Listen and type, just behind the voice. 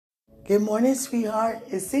Good morning, sweetheart.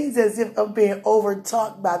 It seems as if I'm being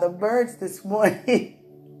overtalked by the birds this morning.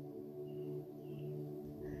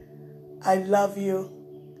 I love you.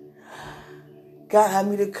 God had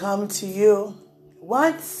me to come to you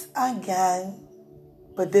once again,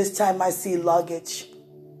 but this time I see luggage.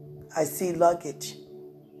 I see luggage.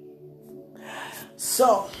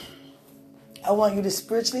 So, I want you to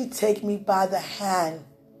spiritually take me by the hand,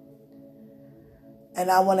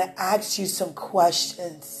 and I want to ask you some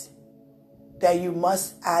questions that you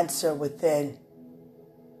must answer within.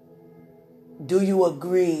 Do you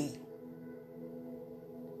agree?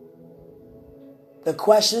 The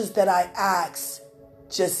questions that I ask,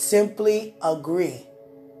 just simply agree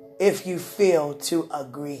if you feel to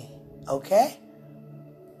agree, okay?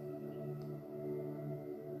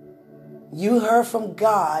 You heard from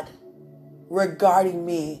God regarding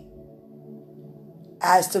me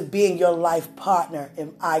as to being your life partner.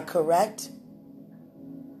 Am I correct?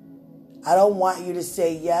 I don't want you to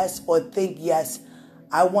say yes or think yes.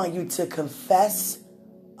 I want you to confess,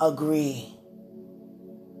 agree.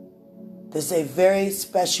 This is a very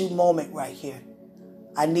special moment right here.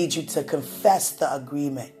 I need you to confess the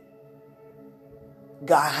agreement.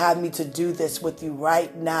 God had me to do this with you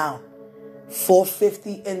right now.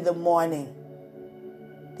 4:50 in the morning,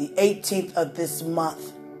 the 18th of this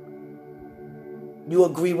month. You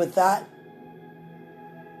agree with that?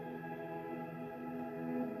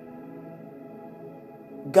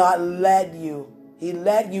 God led you. He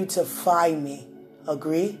led you to find me.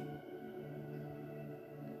 Agree?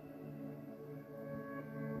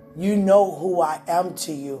 You know who I am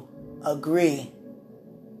to you. Agree?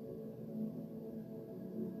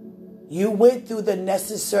 You went through the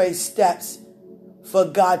necessary steps for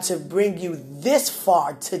God to bring you this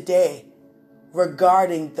far today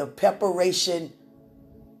regarding the preparation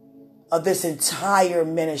of this entire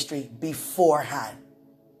ministry beforehand.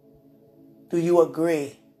 Do you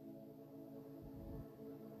agree?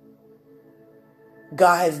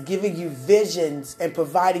 God has given you visions and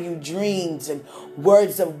provided you dreams and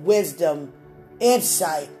words of wisdom,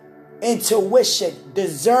 insight, intuition,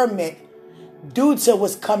 discernment due to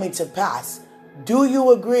what's coming to pass. Do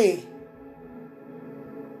you agree?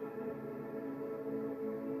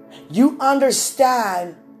 You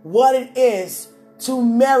understand what it is to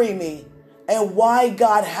marry me and why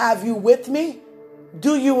God have you with me?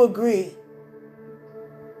 Do you agree?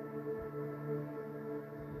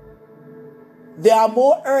 There are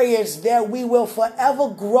more areas that we will forever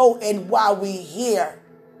grow in while we're here.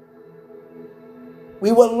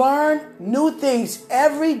 We will learn new things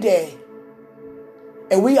every day,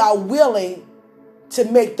 and we are willing to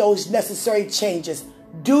make those necessary changes.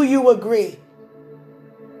 Do you agree?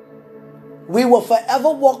 We will forever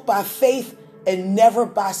walk by faith and never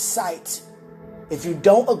by sight. If you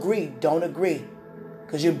don't agree, don't agree,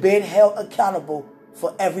 because you're being held accountable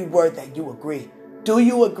for every word that you agree. Do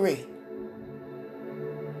you agree?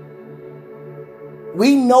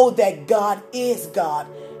 We know that God is God,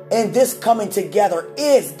 and this coming together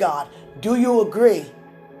is God. Do you agree?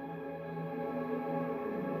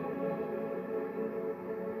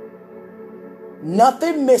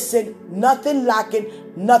 Nothing missing, nothing lacking,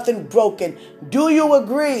 nothing broken. Do you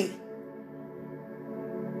agree?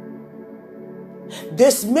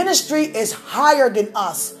 This ministry is higher than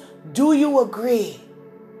us. Do you agree?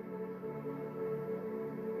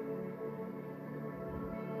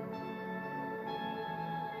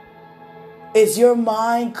 Is your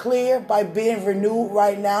mind clear by being renewed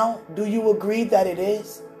right now? Do you agree that it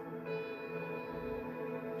is?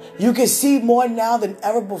 You can see more now than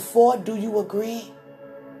ever before. Do you agree?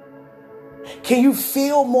 Can you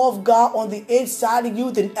feel more of God on the inside of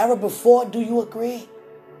you than ever before? Do you agree?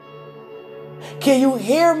 Can you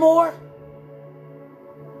hear more?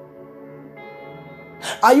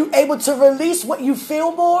 Are you able to release what you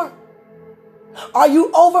feel more? Are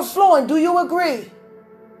you overflowing? Do you agree?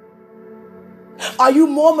 Are you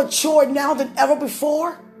more mature now than ever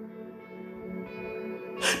before?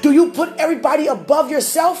 Do you put everybody above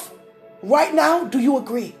yourself right now? Do you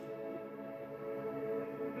agree?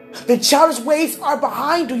 The childish ways are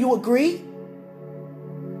behind. Do you agree?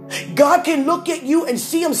 God can look at you and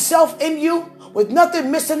see himself in you with nothing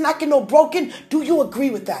missing, lacking, no broken. Do you agree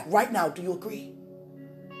with that right now? Do you agree?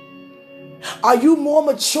 Are you more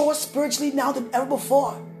mature spiritually now than ever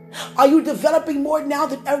before? Are you developing more now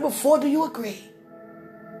than ever before? Do you agree?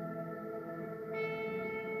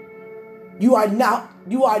 You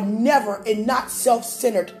are never and not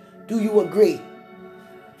self-centered. Do you agree?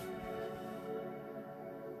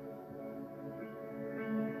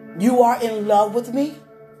 You are in love with me.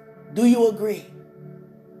 Do you agree?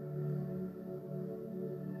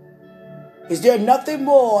 Is there nothing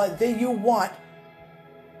more than you want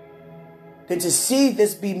than to see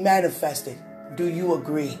this be manifested? Do you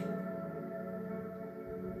agree?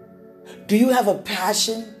 Do you have a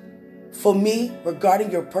passion for me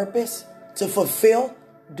regarding your purpose to fulfill?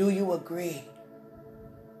 Do you agree?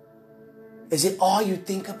 Is it all you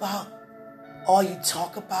think about? All you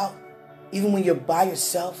talk about? Even when you're by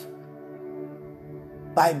yourself?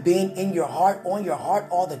 By being in your heart, on your heart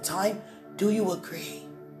all the time? Do you agree?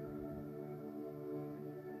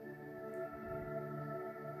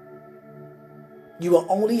 You will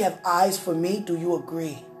only have eyes for me. Do you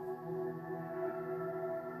agree?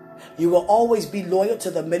 You will always be loyal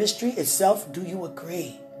to the ministry itself. Do you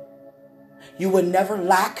agree? You will never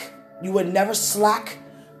lack. You will never slack.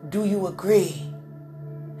 Do you agree?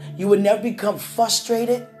 You will never become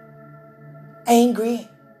frustrated, angry,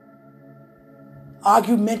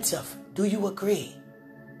 argumentative. Do you agree?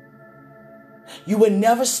 You will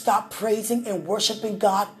never stop praising and worshiping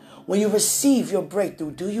God when you receive your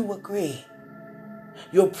breakthrough. Do you agree?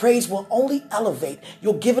 Your praise will only elevate.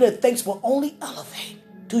 Your giving of thanks will only elevate.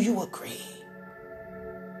 Do you agree?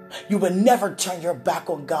 You will never turn your back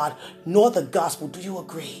on God nor the gospel. Do you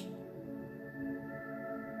agree?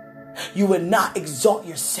 You will not exalt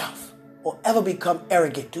yourself or ever become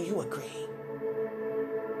arrogant. Do you agree?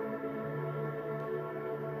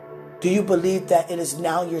 Do you believe that it is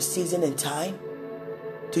now your season and time?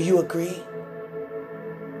 Do you agree?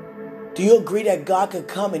 Do you agree that God could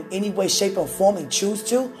come in any way, shape, or form and choose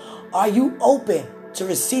to? Are you open to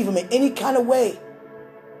receive Him in any kind of way?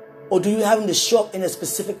 Or do you have Him to show up in a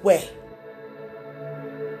specific way?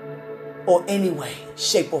 Or any way,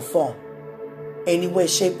 shape, or form? Any way,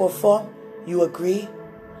 shape, or form? You agree?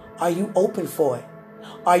 Are you open for it?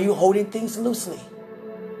 Are you holding things loosely?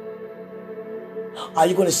 Are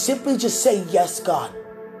you going to simply just say, yes, God?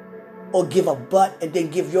 Or give a but and then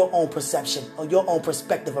give your own perception or your own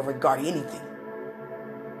perspective of regarding anything?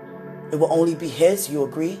 It will only be His. You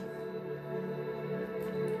agree?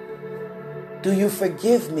 Do you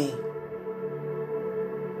forgive me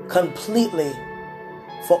completely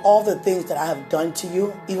for all the things that I have done to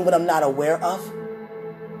you, even when I'm not aware of?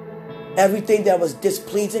 Everything that was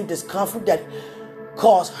displeasing, discomfort, that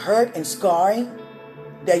caused hurt and scarring,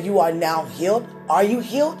 that you are now healed. Are you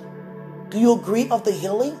healed? Do you agree of the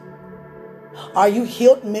healing? Are you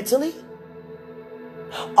healed mentally?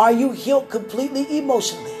 Are you healed completely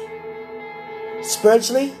emotionally?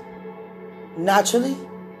 Spiritually? Naturally?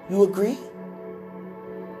 You agree?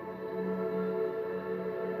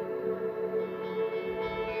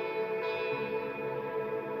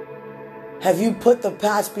 Have you put the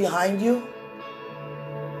past behind you?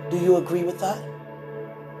 Do you agree with that?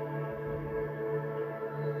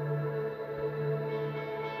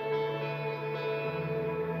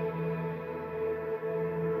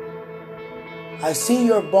 I see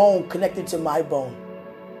your bone connected to my bone.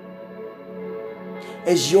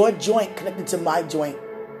 Is your joint connected to my joint?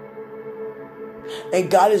 And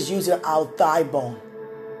God is using our thigh bone.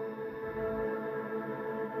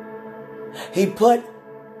 He put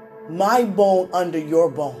my bone under your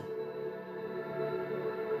bone.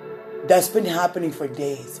 That's been happening for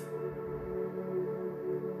days.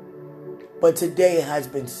 But today it has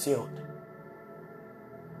been sealed.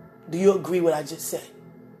 Do you agree with what I just said?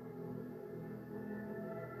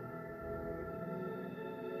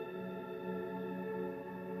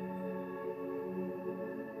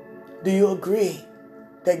 Do you agree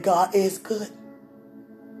that God is good?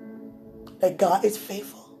 That God is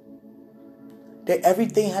faithful? That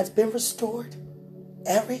everything has been restored?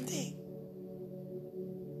 Everything.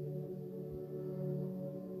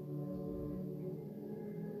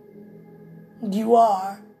 You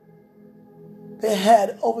are the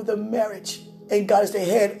head over the marriage, and God is the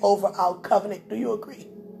head over our covenant. Do you agree?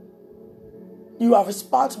 You are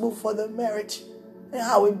responsible for the marriage and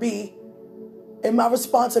how it be. And my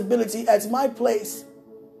responsibility as my place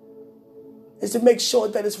is to make sure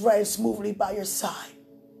that it's running smoothly by your side.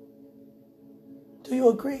 Do you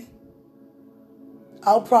agree?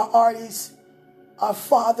 Our priorities are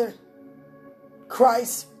Father,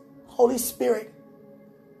 Christ, Holy Spirit,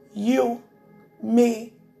 you,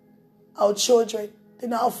 me, our children,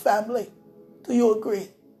 and our family. Do you agree?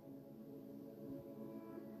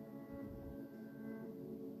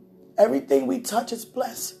 Everything we touch is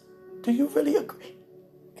blessed. Do you really agree?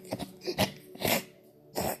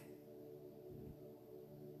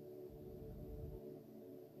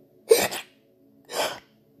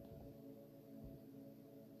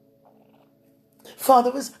 Father,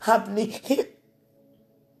 what's happening here?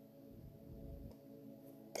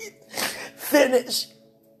 Finish.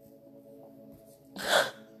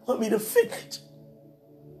 Want me to finish?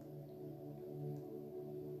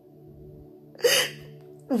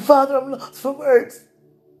 Father, I'm lost for words.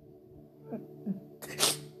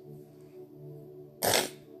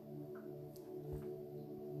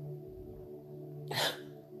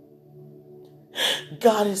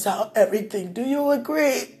 God is our everything. Do you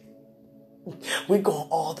agree? We're going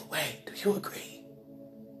all the way. Do you agree?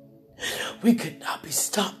 We could not be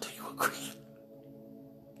stopped. Do you agree?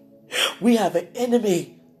 We have an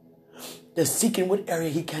enemy that's seeking what area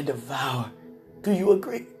he can devour. Do you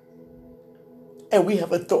agree? And we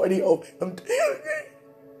have authority over him. Do you agree?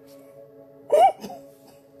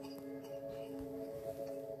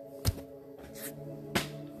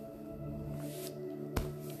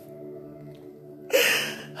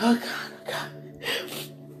 Oh God, oh God.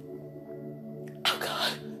 Oh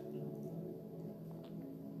God.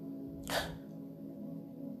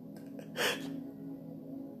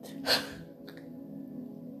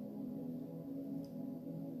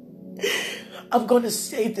 I'm going to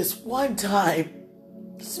say this one time,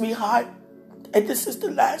 sweetheart, and this is the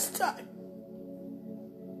last time.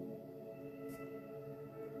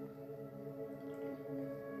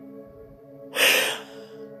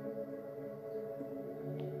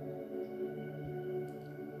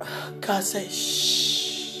 God said,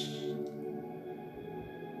 shh.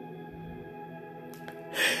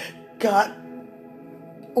 God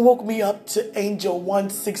woke me up to Angel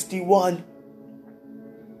 161.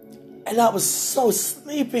 And I was so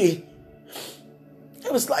sleepy.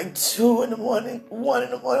 It was like 2 in the morning, 1 in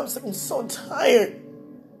the morning. I was like, I'm so tired.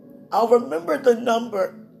 I'll remember the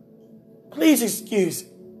number. Please excuse.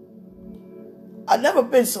 I've never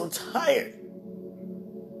been so tired.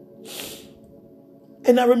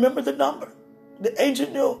 And I remember the number. The angel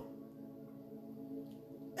knew.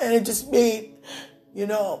 And it just made,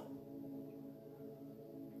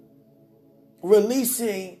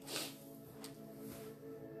 releasing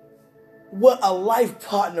what a life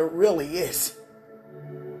partner really is.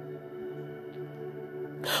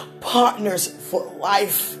 Partners for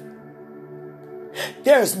life.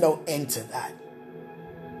 There's no end to that.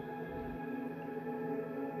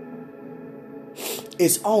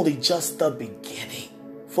 It's only just the beginning,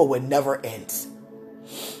 for it never ends.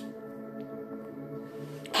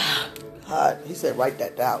 God, he said, write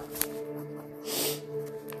that down.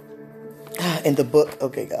 In the book.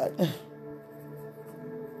 Okay, God.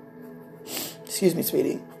 Excuse me,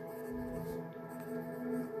 sweetie.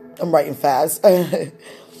 I'm writing fast. I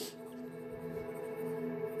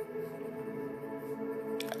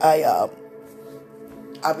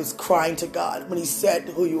was crying to God when he said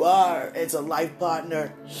who you are as a life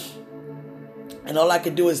partner. And all I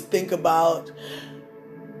could do is think about,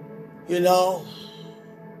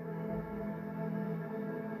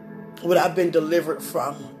 what I've been delivered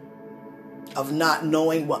from. Of not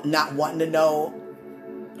knowing, not wanting to know,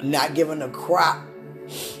 not giving a crap.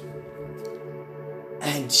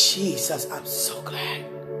 And Jesus, I'm so glad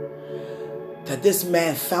that this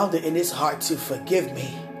man found it in his heart to forgive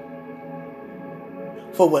me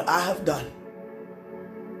for what I have done.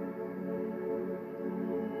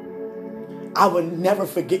 I will never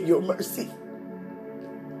forget your mercy.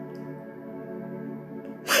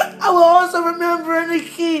 I will also remember in the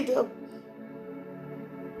kingdom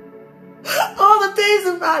all the days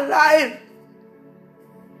of my life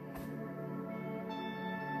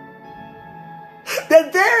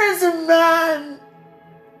that there is a man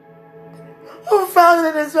who found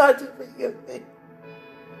it in his heart to forgive me.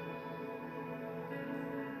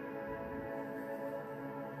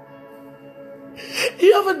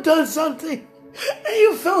 You ever done something and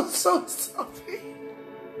you felt so sorry?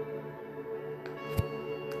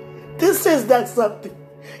 This is that something.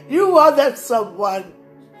 You are that someone.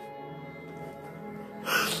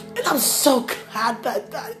 And I'm so glad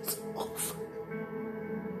that is over.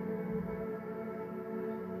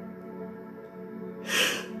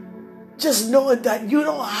 Just knowing that you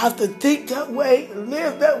don't have to think that way,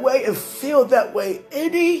 live that way, and feel that way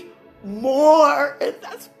anymore. And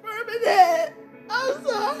that's permanent. I'm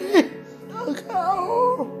sorry. Okay.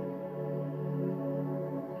 Oh.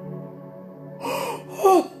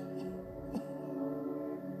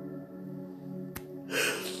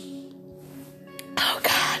 Oh,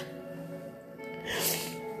 God.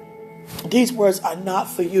 These words are not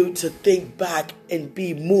for you to think back and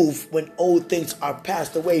be moved when old things are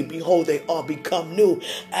passed away. Behold, they all become new.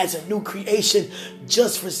 As a new creation,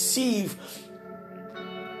 just receive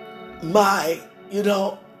my,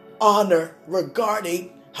 honor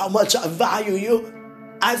regarding how much I value you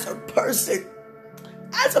as a person.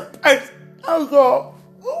 As a person. Oh, God.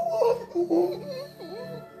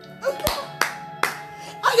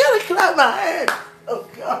 I gotta clap my hands. Oh,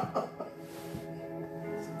 God.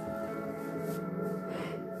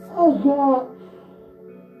 Oh, God.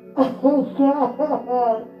 Oh,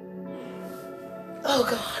 God. Oh,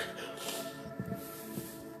 God.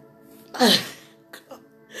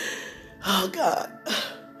 Oh, God.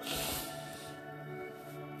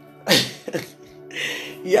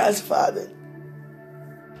 Yes, Father.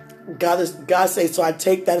 God says, so I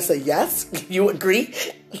take that and say, yes, you agree?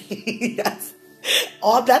 Yes.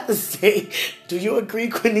 All that to say, do you agree,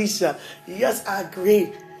 Quenisha? Yes, I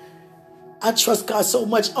agree. I trust God so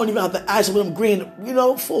much, I don't even have to ask what I'm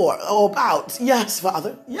agreeing, for or about. Yes,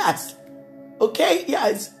 Father. Yes. Okay?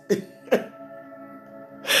 Yes.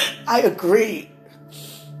 I agree.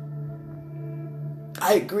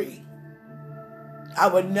 I agree. I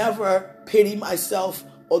would never pity myself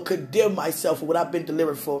or condemn myself for what I've been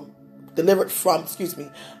delivered from,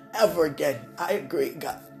 ever again. I agree,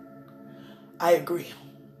 God. I agree.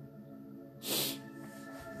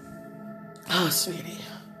 Oh, sweetie.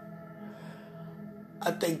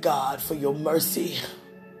 I thank God for your mercy.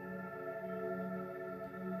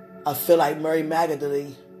 I feel like Mary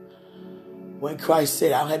Magdalene when Christ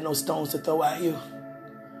said, I had no stones to throw at you.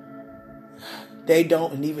 They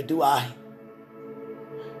don't, and neither do I.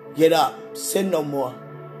 Get up. Sin no more.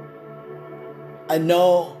 I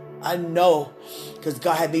know, because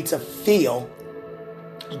God had me to feel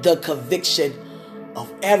the conviction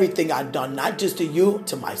of everything I've done, not just to you,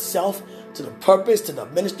 to myself, to the purpose, to the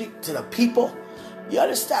ministry, to the people. You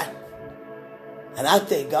understand? And I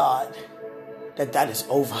thank God that is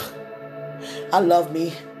over. I love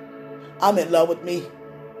me. I'm in love with me.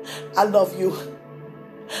 I love you.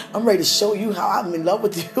 I'm ready to show you how I'm in love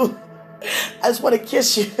with you. I just want to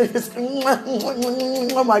kiss you.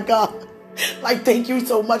 Oh my God. Like, thank you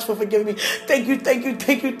so much for forgiving me. Thank you, thank you,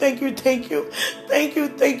 thank you, thank you, thank you. Thank you,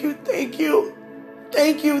 thank you, thank you.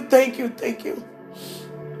 Thank you, thank you, thank you.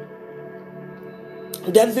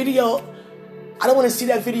 That video, I don't want to see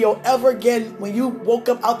that video ever again when you woke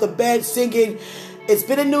up out the bed singing, it's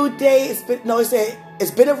been a new day. It's been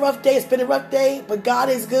a rough day. It's been a rough day, but God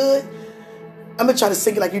is good. I'm going to try to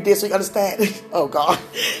sing it like you did so you understand. Oh, God.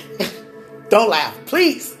 Don't laugh,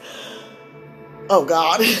 please. Oh,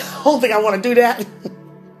 God. I don't think I want to do that.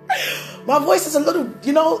 My voice is a little,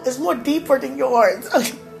 it's more deeper than yours.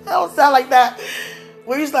 I don't sound like that.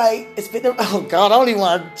 Where he's like, it's been, oh, God, I don't even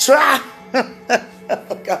want to try.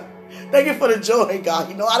 Oh, God. Thank you for the joy, God.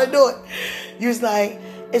 You know how to do it. You was like,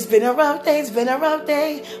 it's been a rough day,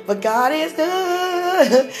 but God is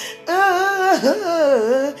good.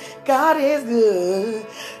 God is good.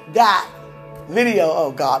 That video,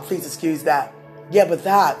 oh God, please excuse that. Yeah, but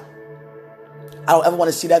that, I don't ever want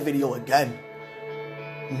to see that video again.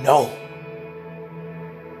 No.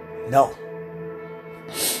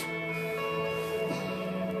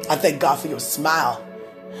 I thank God for your smile.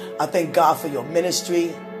 I thank God for your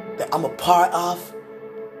ministry that I'm a part of.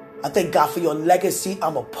 I thank God for your legacy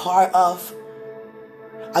I'm a part of.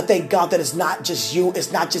 I thank God that it's not just you,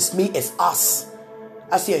 it's not just me, it's us.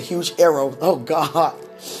 I see a huge arrow. Oh, God.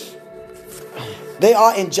 They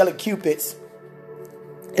are angelic cupids.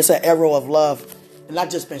 It's an arrow of love. And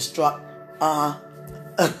I've just been struck.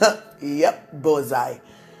 Yep, bullseye.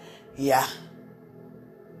 Yeah.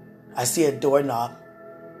 I see a doorknob.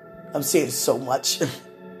 I'm seeing so much.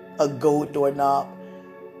 A gold doorknob.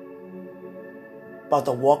 About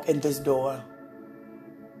to walk in this door.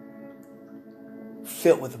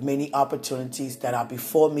 Filled with many opportunities that are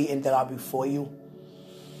before me and that are before you.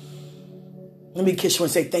 Let me kiss you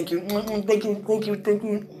and say thank you. Thank you, thank you, thank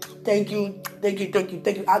you. Thank you, thank you, thank you,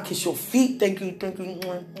 thank you. I'll kiss your feet. Thank you, thank you.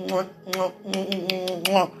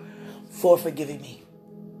 For forgiving me.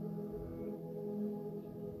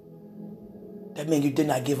 That means you did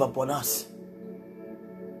not give up on us.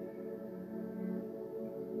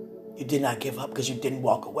 You did not give up because you didn't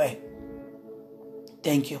walk away.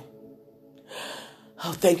 Thank you.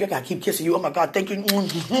 Oh, thank you. I gotta keep kissing you. Oh my God, thank you. Oh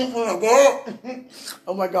my God.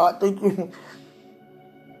 Oh my God, thank you.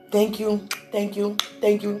 Thank you. Thank you.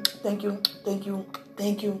 Thank you. Thank you. Thank you.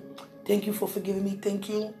 Thank you. Thank you for forgiving me. Thank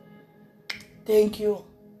you. Thank you.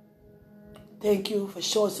 Thank you for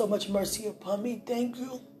showing so much mercy upon me. Thank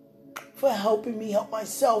you for helping me help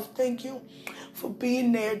myself. Thank you for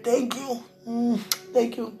being there. Thank you.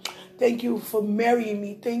 Thank you. Thank you for marrying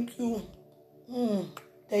me. Thank you.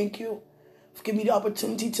 Thank you for giving me the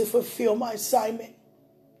opportunity to fulfill my assignment.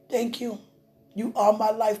 Thank you. You are my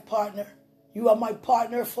life partner. You are my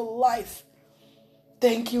partner for life.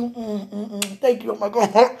 Thank you. Thank you. Oh my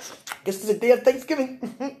God. This is a day of Thanksgiving.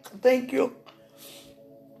 Thank you.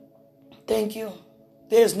 Thank you.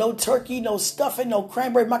 There's no turkey, no stuffing, no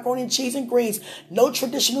cranberry, macaroni and cheese and greens. No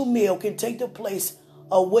traditional meal can take the place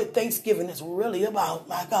of what Thanksgiving is really about.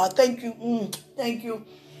 My God, thank you. Thank you.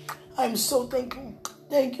 I'm so thankful.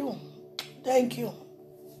 Thank you. Thank you.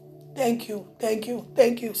 Thank you. Thank you.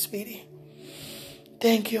 Thank you, sweetie.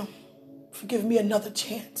 Thank you for giving me another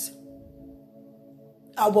chance.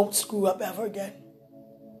 I won't screw up ever again.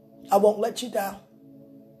 I won't let you down.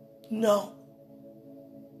 No.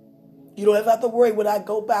 You don't ever have to worry when I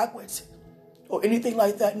go backwards or anything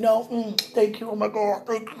like that. No. Thank you. Oh my God.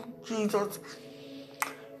 Thank you, Jesus.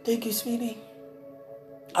 Thank you, sweetie.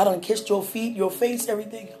 I done kissed your feet, your face,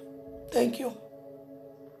 everything. Thank you.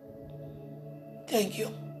 Thank you.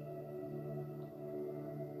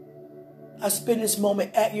 I spend this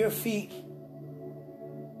moment at your feet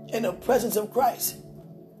in the presence of Christ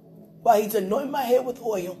while he's anointing my head with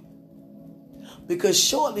oil, because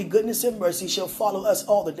surely goodness and mercy shall follow us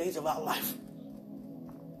all the days of our life.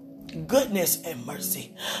 Goodness and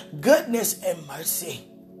mercy. Goodness and mercy.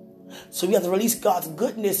 So we have to release God's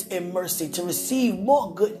goodness and mercy to receive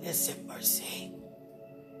more goodness and mercy.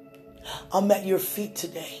 I'm at your feet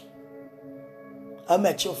today. I'm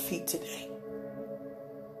at your feet today.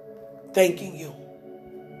 Thanking you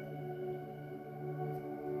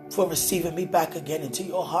for receiving me back again into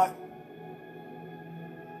your heart.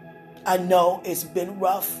 I know it's been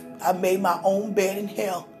rough. I made my own bed in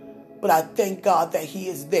hell, but I thank God that he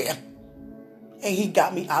is there and he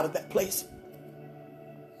got me out of that place.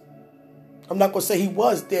 I'm not going to say he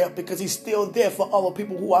was there, because he's still there for other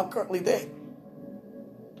people who are currently there.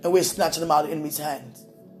 And we're snatching them out of the enemy's hands.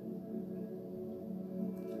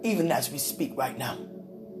 Even as we speak right now.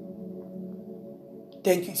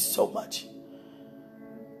 Thank you so much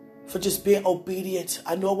for just being obedient.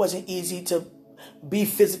 I know it wasn't easy to be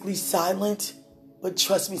physically silent, but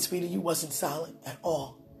trust me, sweetie, you wasn't silent at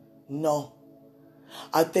all. No.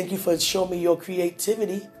 I thank you for showing me your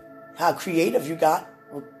creativity, how creative you got,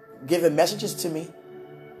 giving messages to me.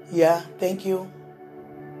 Yeah, thank you.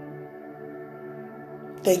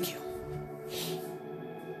 Thank you.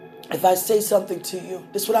 If I say something to you,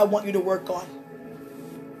 this is what I want you to work on.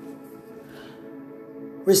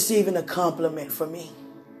 Receiving a compliment from me.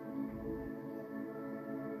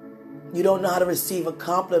 You don't know how to receive a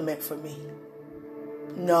compliment from me.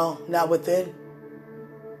 No, not within.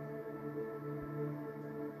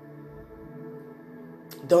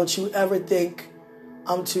 Don't you ever think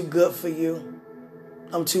I'm too good for you.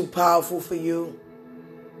 I'm too powerful for you.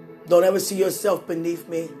 Don't ever see yourself beneath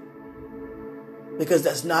me, because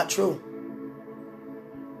that's not true.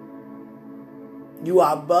 You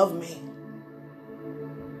are above me.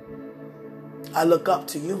 I look up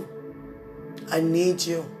to you. I need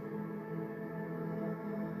you.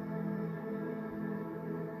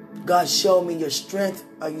 God, show me your strength.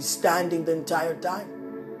 Are you standing the entire time?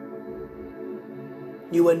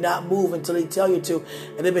 You will not move until he tell you to.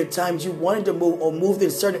 And there have been times you wanted to move or moved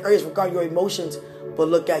in certain areas regarding your emotions. But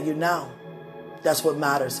look at you now. That's what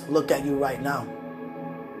matters. Look at you right now.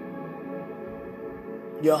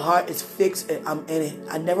 Your heart is fixed and I'm in it.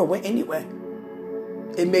 I never went anywhere.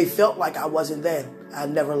 It may felt like I wasn't there. I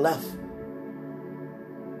never left.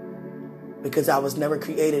 Because I was never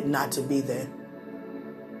created not to be there.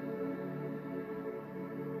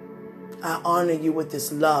 I honor you with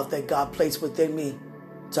this love that God placed within me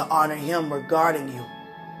to honor him regarding you.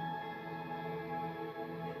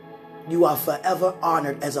 You are forever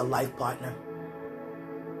honored as a life partner.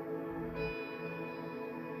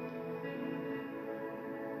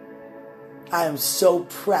 I am so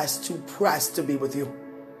pressed to be with you.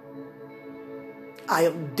 I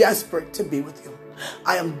am desperate to be with you.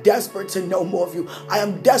 I am desperate to know more of you. I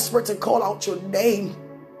am desperate to call out your name.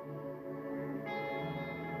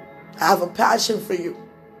 I have a passion for you.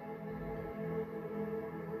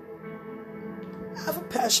 I have a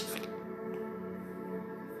passion for you.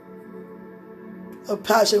 A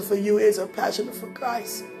passion for you is a passion for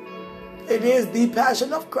Christ. It is the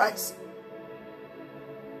passion of Christ.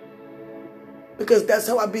 Because that's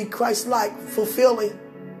how I be Christ-like, fulfilling.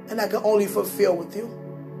 And I can only fulfill with you.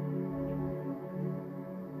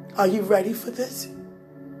 Are you ready for this?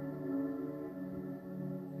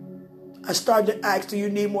 I started to ask, do you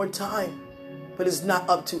need more time? But it's not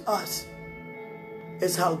up to us.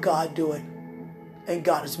 It's how God do it. And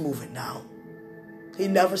God is moving now. He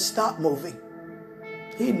never stopped moving.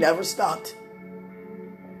 He never stopped.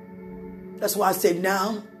 That's why I say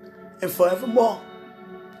now and forevermore.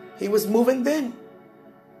 He was moving then.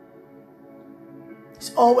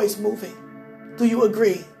 He's always moving. Do you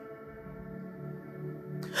agree?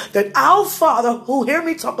 That our Father, who hear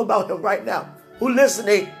me talk about him right now, who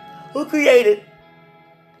listening, who created,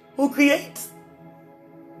 who creates,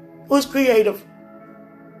 who's creative,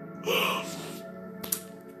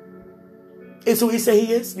 is who he say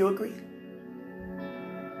he is. You agree?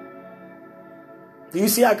 Do you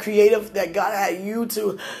see how creative that God had you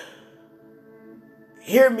to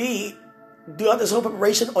hear me do all this whole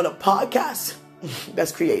preparation on a podcast?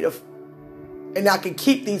 That's creative. And I can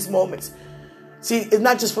keep these moments. See, it's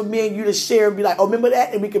not just for me and you to share and be like, oh, remember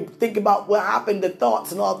that? And we can think about what happened, the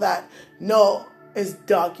thoughts and all that. No, it's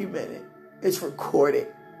documented. It's recorded.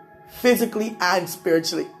 Physically and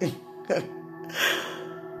spiritually.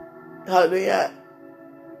 Hallelujah.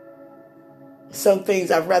 Some things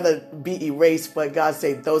I'd rather be erased, but God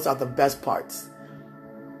said those are the best parts.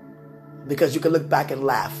 Because you can look back and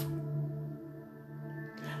laugh.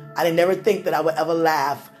 I didn't ever think that I would ever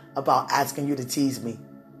laugh about asking you to tease me.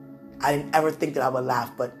 I didn't ever think that I would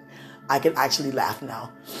laugh, but I can actually laugh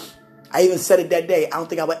now. I even said it that day. I don't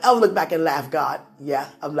think I would ever look back and laugh, God. Yeah,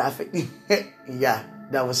 I'm laughing. Yeah,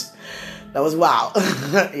 that was wild.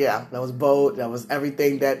 Yeah, that was bold. That was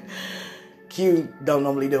everything that Q don't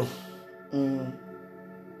normally do.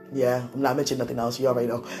 Yeah, I'm not mentioning nothing else. You already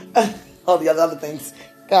know. All the other things.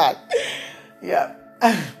 God. Yeah.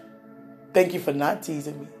 Thank you for not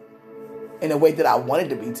teasing me in a way that I wanted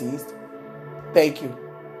to be teased. Thank you.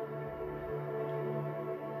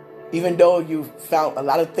 Even though you found a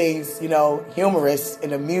lot of things, humorous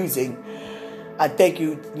and amusing, I thank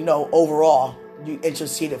you, overall, you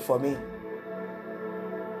interceded for me.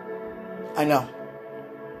 I know.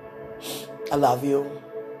 I love you.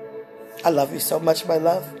 I love you so much, my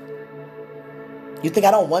love. You think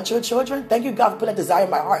I don't want your children? Thank you, God, for putting that desire in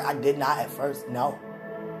my heart. I did not at first. No.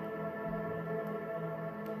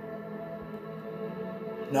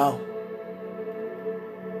 No.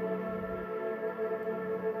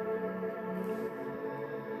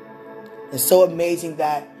 It's so amazing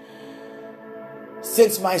that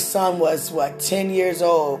since my son was, 10 years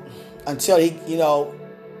old, until he,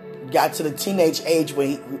 got to the teenage age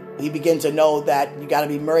where he began to know that you got to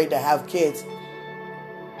be married to have kids.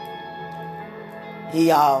 He,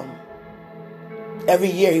 every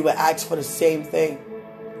year he would ask for the same thing.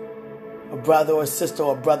 A brother or sister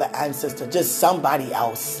or brother and sister. Just somebody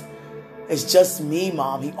else. It's just me,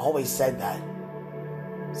 Mom. He always said that.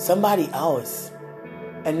 Somebody else.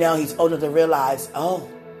 And now he's older to realize, oh,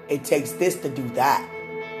 it takes this to do that.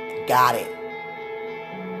 Got it.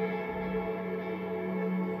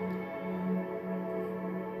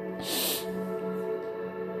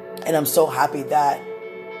 And I'm so happy that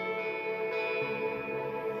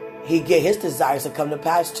he get his desires to come to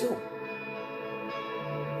pass too.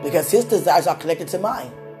 Because his desires are connected to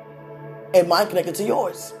mine. And mine connected to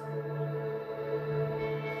yours.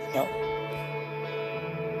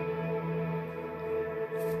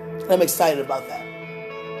 I'm excited about that.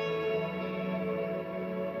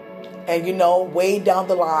 And way down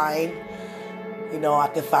the line, I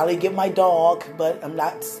can finally get my dog, but I'm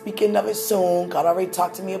not speaking of it soon. God already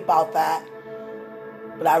talked to me about that.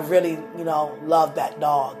 But I really, love that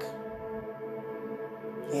dog.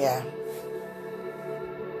 Yeah.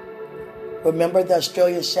 Remember the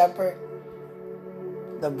Australian Shepherd?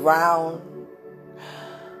 The brown,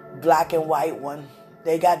 black and white one.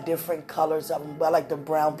 They got different colors of them, but I like the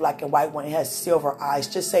brown, black, and white one. It has silver eyes.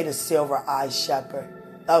 Just say the silver eye shepherd.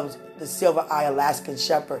 The silver eye Alaskan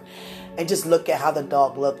Shepherd. And just look at how the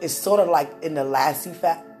dog looks. It's sort of like in the Lassie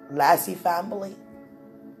family.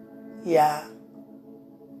 Yeah.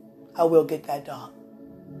 I will get that dog.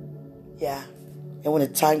 Yeah. And when the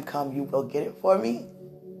time comes, you will get it for me.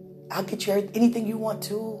 I'll get you anything you want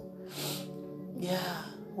to. Yeah.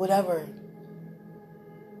 Whatever.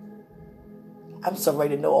 I'm so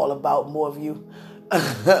ready to know all about more of you.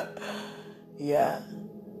 Yeah.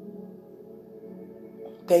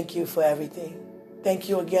 Thank you for everything. Thank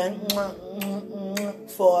you again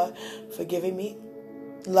for forgiving me,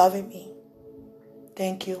 loving me.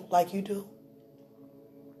 Thank you like you do.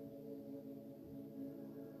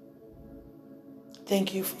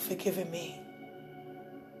 Thank you for forgiving me.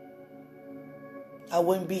 I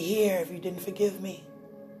wouldn't be here if you didn't forgive me.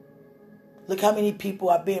 Look how many people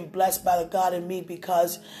are being blessed by the God in me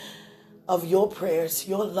because of your prayers,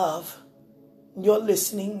 your love, your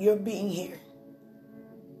listening, your being here.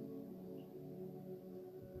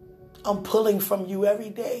 I'm pulling from you every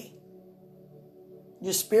day.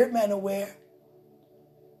 Your spirit man aware.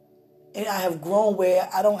 And I have grown where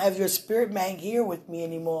I don't have your spirit man here with me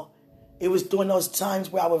anymore. It was during those times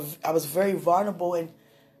where I was very vulnerable and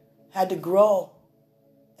had to grow.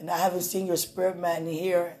 And I haven't seen your spirit man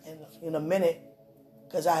here in a minute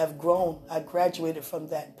because I have grown. I graduated from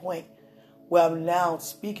that point where I'm now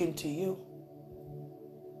speaking to you.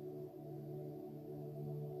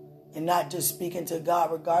 And not just speaking to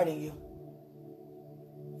God regarding you.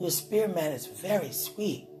 Your spirit man is very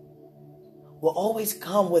sweet. Will always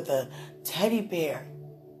come with a teddy bear.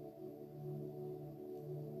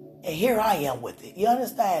 And here I am with it. You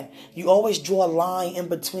understand? You always draw a line in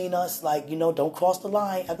between us, like, don't cross the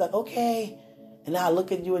line. I'm like, okay. And now I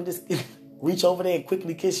look at you and just reach over there and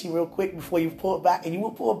quickly kiss you real quick before you pull it back. And you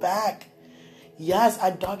will pull back. Yes,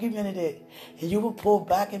 I documented it. And you will pull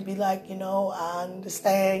back and be like, I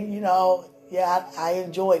understand, yeah, I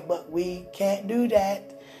enjoy it, but we can't do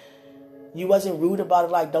that. You wasn't rude about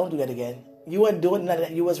it, like, don't do that again. You weren't doing none of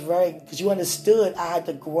that. You was because you understood I had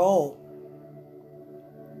to grow.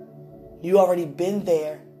 You already been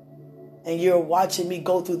there. And you're watching me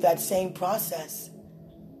go through that same process.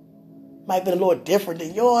 Might be a little different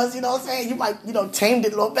than yours, you know what I'm saying? You might, tamed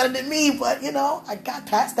it a little better than me, but, I got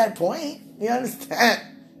past that point. You understand?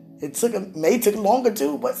 It may took longer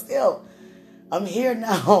too, but still. I'm here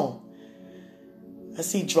now. I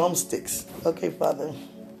see drumsticks. Okay, Father.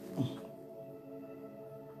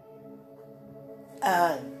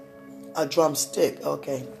 A drumstick.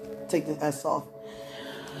 Okay. Take the S off.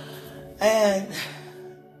 And,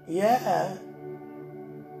 yeah.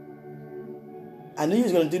 I knew you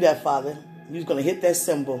was going to do that, Father. You was going to hit that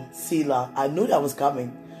symbol, Selah. I knew that was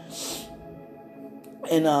coming.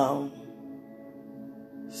 And,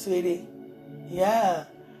 sweetie, yeah.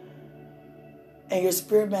 And your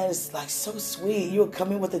spirit man is like so sweet. You were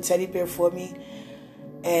coming with a teddy bear for me.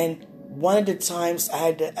 And one of the times I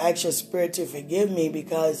had to ask your spirit to forgive me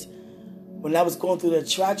because when I was going through the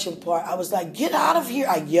attraction part, I was like, get out of here.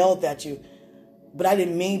 I yelled at you. But I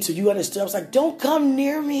didn't mean to. You understood. I was like, don't come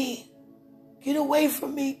near me. Get away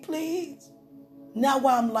from me, please. Not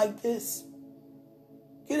while I'm like this.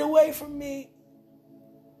 Get away from me.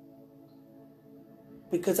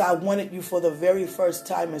 Because I wanted you for the very first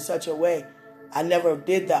time in such a way. I never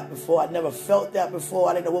did that before. I never felt that before.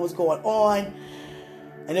 I didn't know what was going on.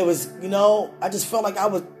 And it was, I just felt like I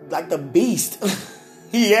was like the beast.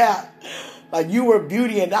 Yeah. Like you were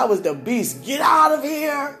beauty and I was the beast. Get out of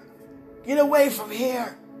here. Get away from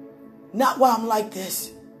here. Not while I'm like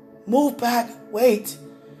this. Move back. Wait.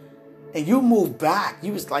 And you moved back.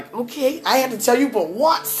 You was like, okay, I had to tell you but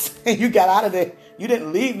once. And you got out of there. You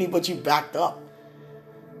didn't leave me, but you backed up.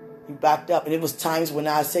 You backed up. And it was times when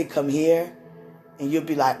I say, come here. And you'll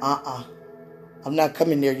be like, I'm not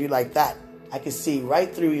coming near you like that. I can see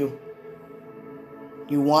right through you.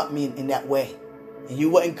 You want me in that way. And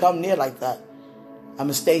you wouldn't come near like that. I'm going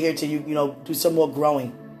to stay here till you, do some more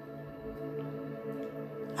growing.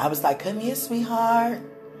 I was like, come here, sweetheart.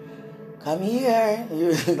 Come here. And you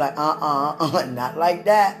were like, not like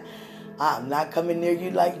that. I'm not coming near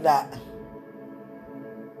you like that.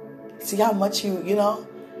 See how much you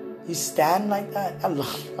stand like that?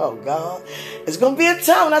 Oh, God. It's going to be a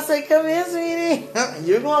time when I say, come here, sweetie.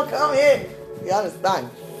 You're going to come here. You understand?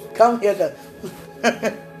 Come here.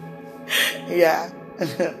 Yeah.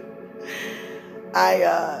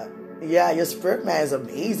 Your spirit man is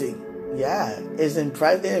amazing. Yeah. It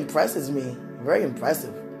impresses me. Very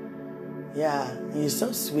impressive. Yeah. And you're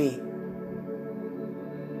so sweet.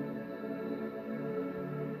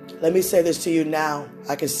 Let me say this to you now.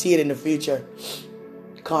 I can see it in the future.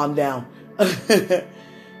 Calm down.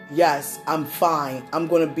 Yes, I'm fine. I'm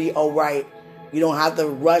going to be all right. You don't have to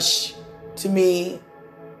rush to me.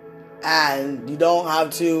 And you don't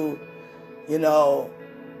have to,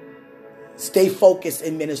 stay focused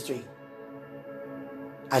in ministry.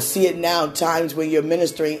 I see it now, times when you're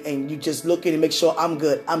ministering and you just looking to make sure I'm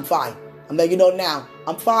good. I'm fine. I'm letting you know now.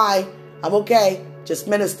 I'm fine. I'm okay. Just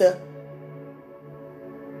minister.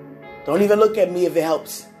 Don't even look at me if it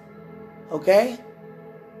helps. Okay?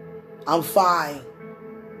 I'm fine.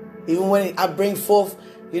 Even when I bring forth,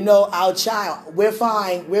 our child. We're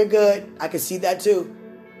fine. We're good. I can see that too.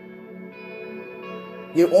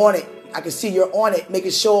 You're on it. I can see you're on it,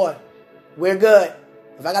 making sure we're good.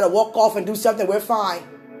 If I got to walk off and do something, we're fine.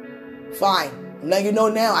 Fine. I'm letting you know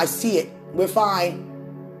now. I see it. We're fine.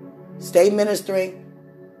 Stay ministering.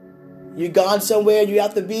 You're gone somewhere you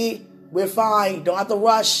have to be. We're fine. You don't have to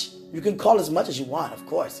rush. You can call as much as you want, of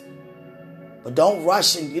course. But don't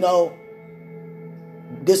rush and,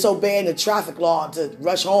 disobeying the traffic law to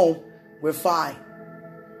rush home. We're fine.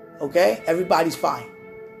 Okay? Everybody's fine.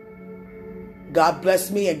 God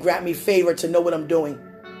bless me and grant me favor to know what I'm doing.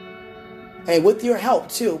 And with your help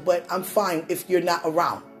too, but I'm fine if you're not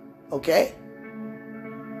around. Okay?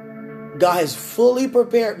 God has fully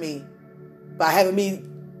prepared me by having me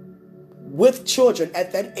with children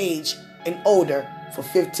at that age and older for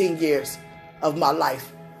 15 years of my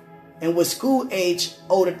life. And with school age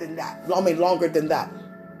older than that. Longer than that.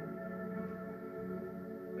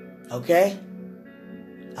 Okay?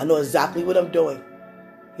 I know exactly what I'm doing.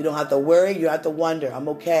 You don't have to worry. You don't have to wonder. I'm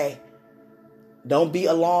okay. Don't be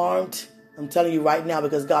alarmed. I'm telling you right now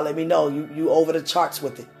because God let me know you over the charts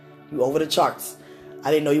with it. You over the charts. I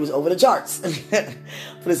didn't know you was over the charts. But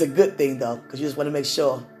it's a good thing, though, because you just want to make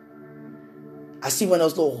sure. I see one of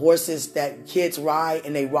those little horses that kids ride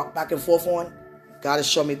and they rock back and forth on. God has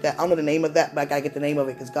shown me that. I don't know the name of that, but I got to get the name of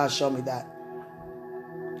it because God showed me that.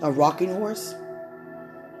 A rocking horse?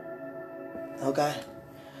 Okay.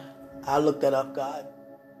 I'll look that up, God.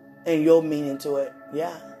 And your meaning to it.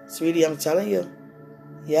 Yeah. Sweetie, I'm telling you.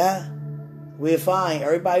 Yeah. We're fine.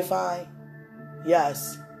 Everybody fine.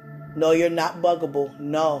 Yes. No, you're not buggable.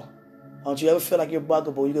 No. Don't you ever feel like you're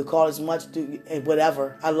buggable. You can call as much, do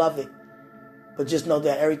whatever. I love it. But just know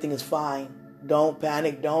that everything is fine. Don't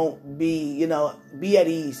panic. Don't be, be at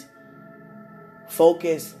ease.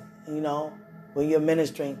 Focus, when you're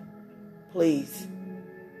ministering. Please.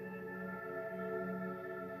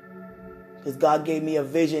 Because God gave me a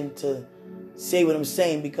vision to say what I'm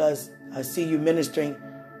saying because I see you ministering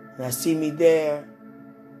and I see me there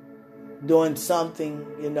doing something,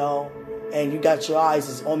 and you got your eyes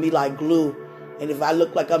is on me like glue. And if I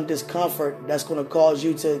look like I'm discomfort, that's going to cause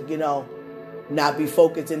you to, not be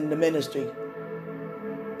focused in the ministry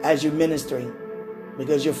as you're ministering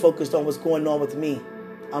because you're focused on what's going on with me.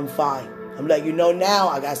 I'm fine. I'm letting you know now.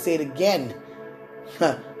 I got to say it again.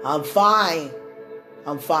 I'm fine.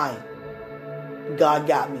 I'm fine. God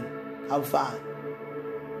got me. I'm fine.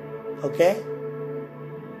 Okay?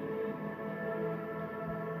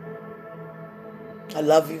 I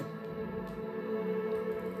love you.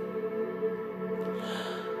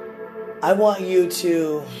 I want you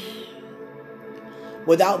to,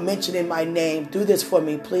 without mentioning my name, do this for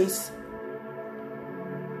me, please.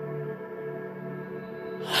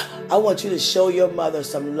 I want you to show your mother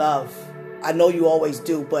some love. I know you always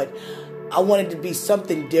do, but I want it to be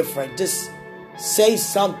something different. Just say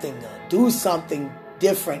something, do something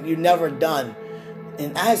different you've never done.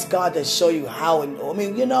 And ask God to show you how.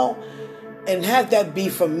 And have that be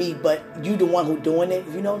from me, but you the one who doing it.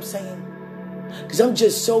 You know what I'm saying? Because I'm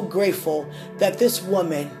just so grateful that this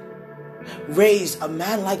woman raised a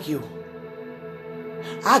man like you.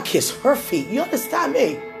 I kiss her feet. You understand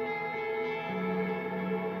me?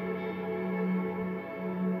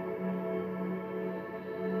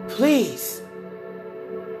 Please.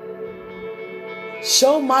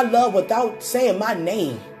 Show my love without saying my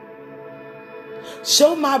name.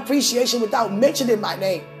 Show my appreciation without mentioning my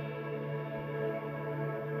name.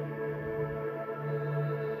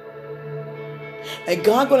 And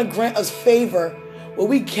God going to grant us favor where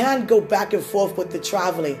we can go back and forth with the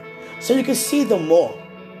traveling so you can see them more.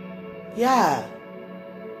 Yeah.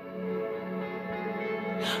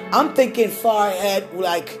 I'm thinking far ahead,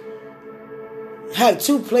 like have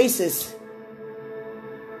two places.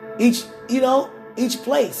 Each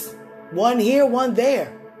place. One here, one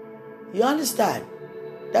there. You understand?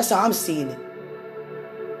 That's how I'm seeing it.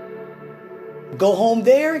 Go home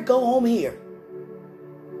there, go home here.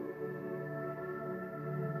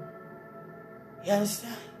 You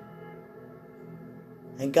understand?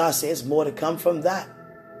 And God says more to come from that.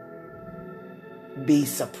 Be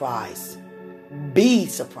surprised. Be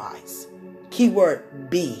surprised. Keyword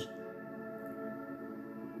be.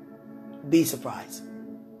 Be surprised.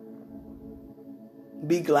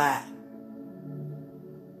 Be glad.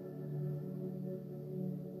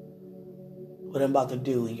 What I'm about to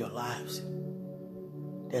do in your lives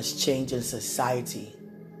that's changing society,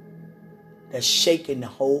 that's shaking the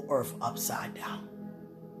whole earth upside down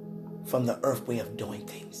from the earth way of doing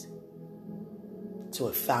things to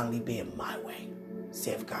it finally being my way.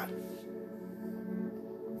 Save God.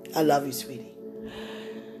 I love you, sweetie.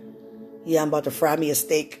 Yeah, I'm about to fry me a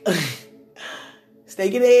steak.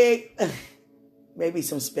 Steak and egg. Maybe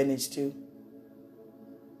some spinach too.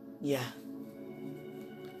 Yeah.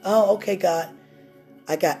 Oh, okay, God.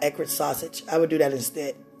 I got Eckrich sausage. I would do that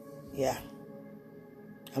instead. Yeah.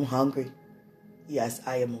 I'm hungry. Yes,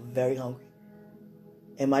 I am very hungry.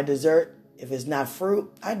 And my dessert, if it's not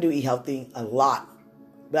fruit, I do eat healthy a lot.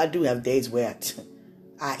 But I do have days where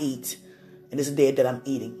I eat. And this is the day that I'm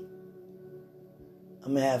eating.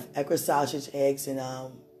 I'm going to have Eckrich sausage, eggs, and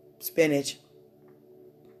spinach.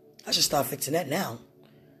 I should start fixing that now.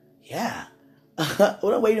 Yeah.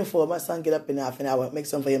 What I'm waiting for, my son get up in half an hour. Make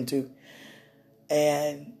some for him too.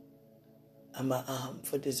 And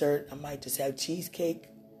for dessert, I might just have cheesecake.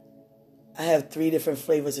 I have 3 different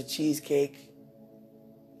flavors of cheesecake.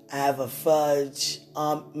 I have a fudge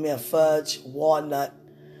walnut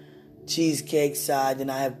cheesecake side. Then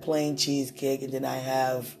I have plain cheesecake, and then I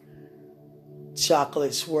have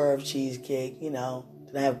chocolate swerve cheesecake. Then I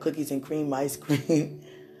have cookies and cream ice cream.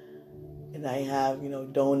 And I have,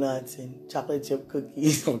 donuts and chocolate chip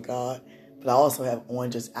cookies. Oh, God. But I also have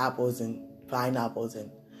oranges, apples, and pineapples. And,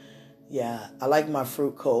 Yeah, I like my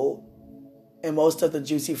fruit cold. And most of the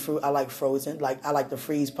juicy fruit I like frozen. Like I like to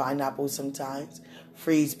freeze pineapples sometimes.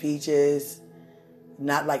 Freeze peaches.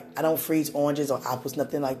 Not like, I don't freeze oranges or apples,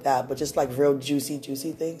 nothing like that. But just like real juicy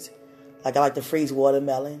things. Like I like to freeze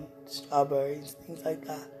watermelon, strawberries, things like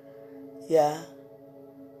that. Yeah.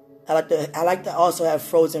 I like to also have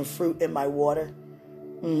frozen fruit in my water.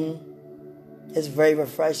 It's very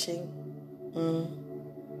refreshing.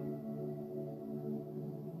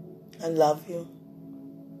 I love you.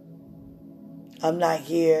 I'm not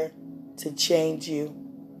here to change you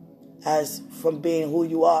as from being who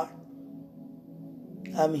you are.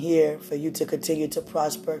 I'm here for you to continue to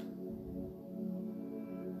prosper.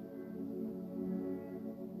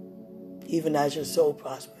 Even as your soul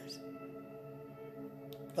prospers.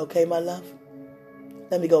 Okay, my love?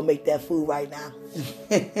 Let me go make that food right now.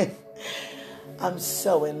 I'm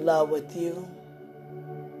so in love with you.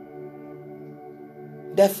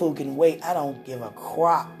 That food can wait. I don't give a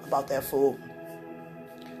crap about that food.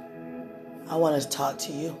 I want to talk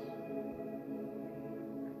to you.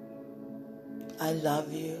 I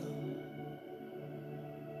love you.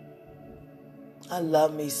 I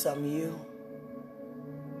love me some you.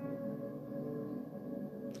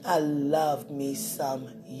 I love me some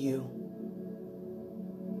you.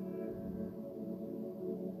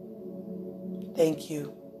 Thank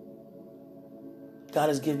you. God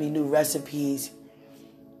has given me new recipes.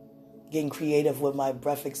 Getting creative with my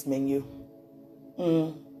breakfast menu.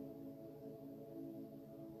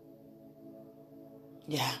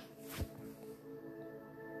 Yeah.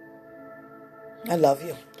 I love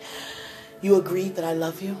you. You agree that I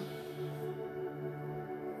love you?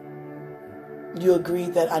 You agree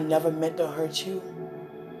that I never meant to hurt you?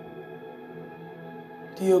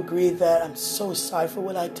 Do you agree that I'm so sorry for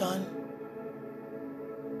what I've done?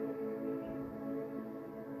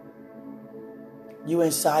 You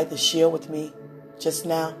inside the shield with me just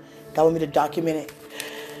now. God want me to document it.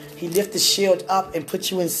 He lifted the shield up and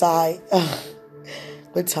put you inside.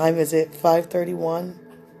 What time is it? 5:31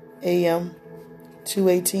 a.m.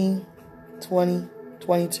 2:18, 20,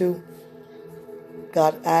 22.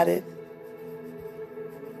 God added.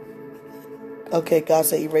 Okay, God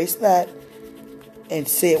said erase that and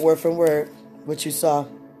say it word for word, what you saw.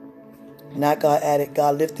 Not God added.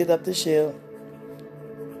 God lifted up the shield.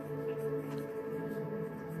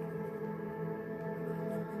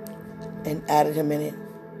 And added him in it.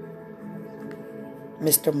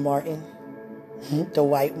 Mr. Martin.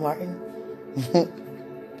 Dwight Martin.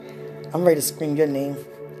 I'm ready to scream your name.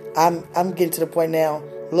 I'm getting to the point now.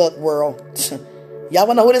 Look, world. Y'all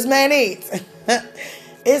want to know who this man is?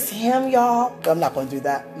 It's him, y'all. I'm not going to do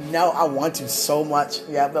that. No, I want to so much.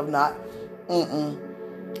 Yeah, but I'm not.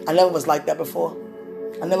 I never was like that before.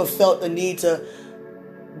 I never felt the need to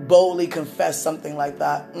boldly confess something like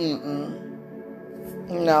that.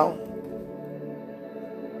 No.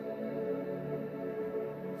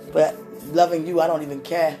 But loving you, I don't even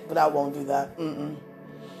care. But I won't do that.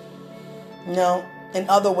 No. In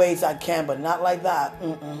other ways I can, but not like that.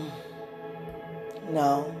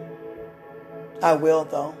 No. I will,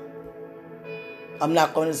 though. I'm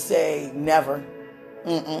not going to say never.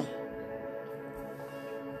 But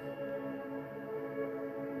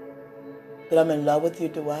I'm in love with you,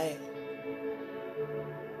 Dwight.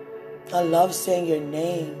 I love saying your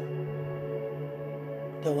name,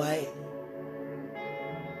 Dwight.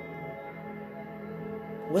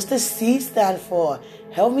 What's the C stand for?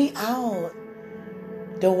 Help me out.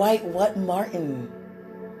 Dwight what Martin?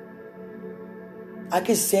 I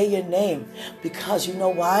can say your name because you know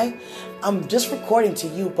why? I'm just recording to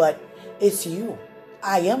you, but it's you.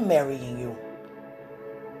 I am marrying you.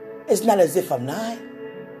 It's not as if I'm not.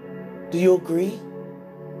 Do you agree?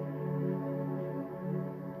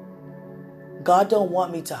 God don't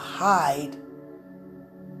want me to hide.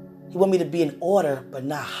 He want me to be in order, but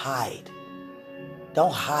not hide.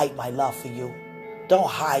 Don't hide my love for you. Don't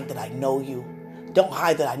hide that I know you. Don't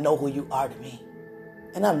hide that I know who you are to me.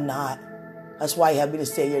 And I'm not. That's why he had me to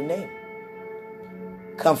say your name.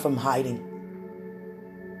 Come from hiding.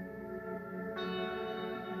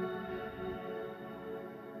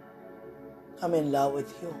 I'm in love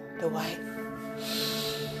with you, Dwight.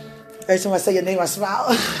 Every time I say your name, I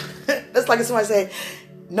smile. That's like if somebody say,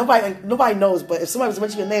 nobody knows, but if somebody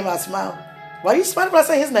mentions your name, I smile. Why are you smiling when I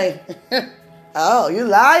say his name? Oh, you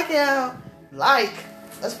like him. Like.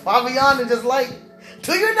 That's far beyond than just like.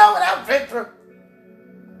 Do you know what I've been through?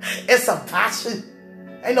 It's a passion.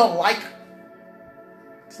 Ain't no like.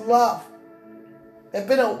 It's love. It's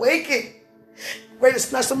been awakened. Ready to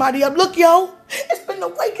snatch somebody up. Look, yo. It's been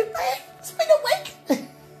awakened, man. It's been awakened.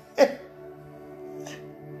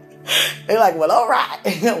 They're like, well, all right.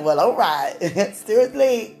 Well, all right.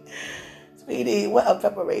 Seriously. Sweetie, what a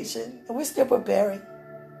preparation. And we're still preparing.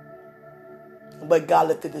 But God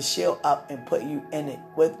lifted the shield up and put you in it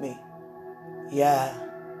with me. Yeah.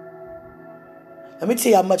 Let me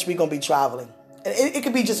tell you how much we're going to be traveling. It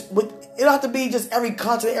could be just, it don't have to be just every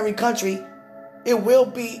continent, every country. It will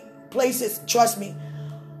be places, trust me.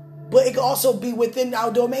 But it can also be within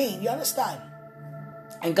our domain. You understand?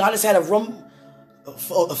 And God has had a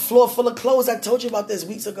floor full of clothes. I told you about this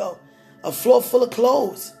weeks ago. A floor full of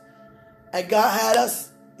clothes. And God had us,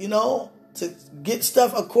 to get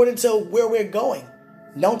stuff according to where we're going.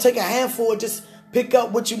 Don't take a handful. Just pick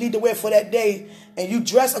up what you need to wear for that day. And you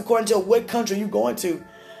dress according to what country you're going to.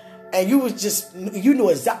 And you knew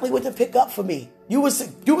exactly what to pick up for me. You was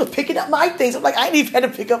picking up my things. I'm like, I ain't even had to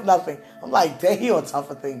pick up nothing. I'm like, dang, you on top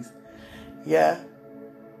of things. Yeah.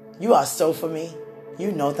 You are so for me.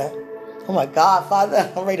 You know that. Oh my God, Father,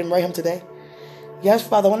 I'm ready to marry him today. Yes,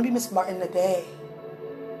 Father, I want to be Miss Martin today.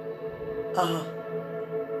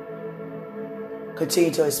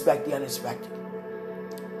 Continue to expect the unexpected.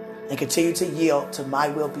 And continue to yield to my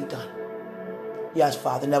will be done. Yes,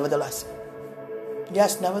 Father, nevertheless.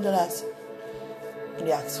 Yes, nevertheless.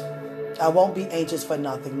 Yes. I won't be anxious for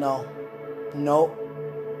nothing. No. No.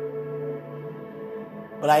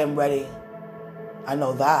 But I am ready. I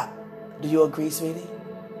know that. Do you agree, sweetie?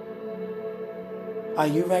 Are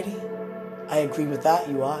you ready? I agree with that.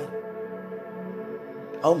 You are.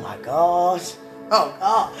 Oh my gosh. Oh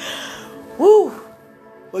God. Woo.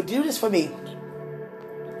 Well, do this for me.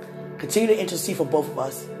 Continue to intercede for both of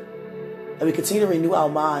us. And we continue to renew our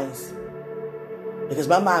minds. Because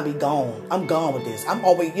my mind be gone. I'm gone with this. I'm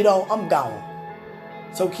always, I'm gone.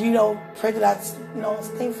 So can you pray that I,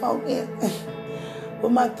 stay focused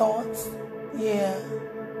with my thoughts. Yeah.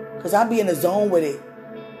 Because I be in the zone with it.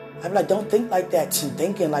 I be like, don't think like that.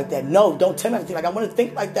 Thinking like that. No, don't tell me anything. Like, I want to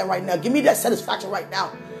think like that right now. Give me that satisfaction right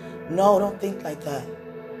now. No, don't think like that.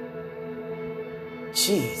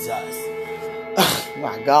 Jesus. Oh,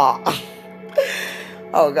 my God.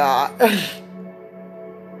 Oh, God.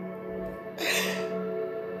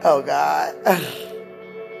 Oh, God.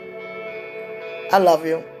 I love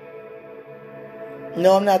you.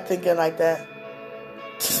 No, I'm not thinking like that.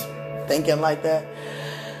 Thinking like that.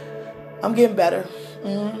 I'm getting better.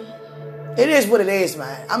 It is what it is,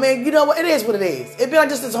 man. I mean, you know what? It is what it is. It's been like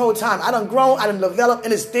this whole time. I done grown, I done developed,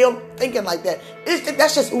 and it's still thinking like that.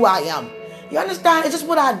 That's just who I am. You understand? It's just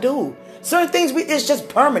what I do. Certain things, it's just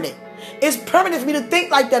permanent. It's permanent for me to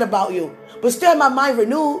think like that about you. But still, my mind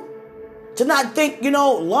renewed. To not think,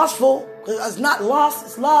 lustful. Because it's not lust,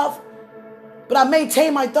 it's love. But I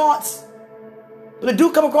maintain my thoughts. But it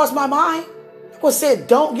do come across my mind. I'm going to say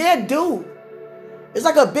don't. Yeah, do. It's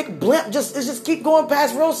like a big blimp. It just keep going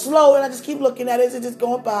past real slow. And I just keep looking at it. It's just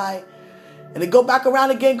going by. And it go back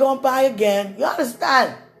around again, going by again. You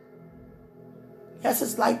understand? Yes,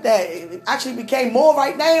 it's like that. It actually became more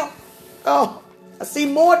right now. Oh, I see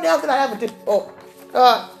more now than I ever did before.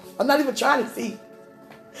 I'm not even trying to see.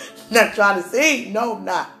 Not trying to see. No, I'm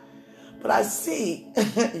not. But I see.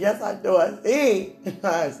 Yes, I do. I see.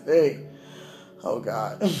 I see. Oh,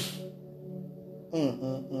 God.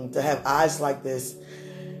 To have eyes like this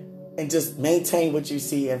and just maintain what you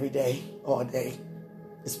see every day, all day.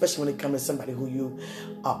 Especially when it comes to somebody who you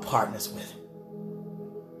are partners with.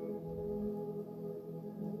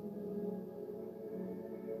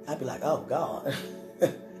 I'd be like, oh, God.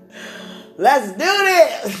 Let's do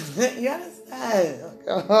this. You understand?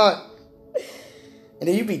 Oh, God. And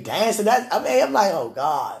then you be dancing. I'm like, oh,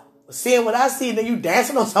 God. Seeing what I see, and then you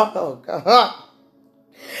dancing on something. Oh, God. All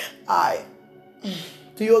right.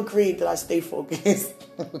 Do you agree that I stay focused?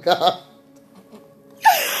 Oh, God.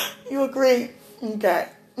 You agree? Okay.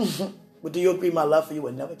 But do you agree my love for you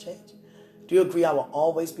will never change? Do you agree I will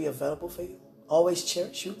always be available for you? Always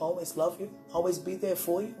cherish you? Always love you? Always be there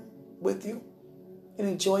for you? With you? And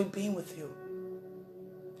enjoy being with you?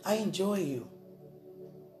 I enjoy you.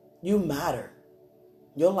 You matter.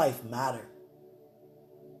 Your life matter.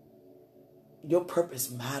 Your purpose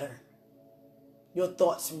matter. Your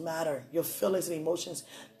thoughts matter. Your feelings and emotions,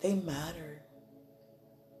 they matter.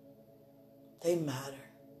 They matter.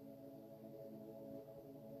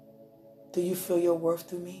 Do you feel your worth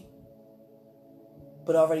through me?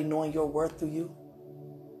 But already knowing your worth through you?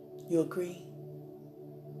 You agree?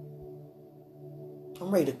 I'm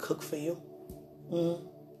ready to cook for you.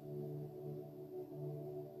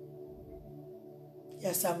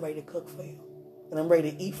 Yes, I'm ready to cook for you. And I'm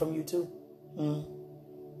ready to eat from you too.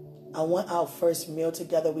 I want our first meal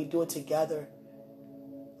together. We do it together.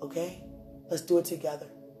 Okay? Let's do it together.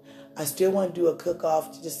 I still want to do a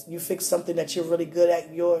cook-off. Just you fix something that you're really good at,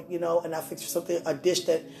 and I fix something,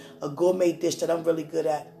 a gourmet dish that I'm really good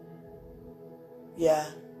at. Yeah.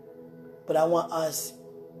 But I want us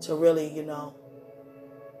to really,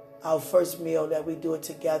 our first meal that we do it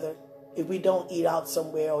together. If we don't eat out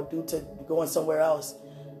somewhere or going somewhere else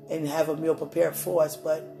and have a meal prepared for us,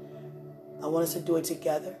 but I want us to do it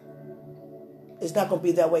together. It's not going to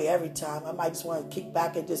be that way every time. I might just want to kick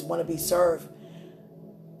back and just want to be served,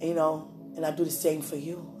 and I do the same for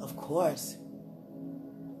you, of course.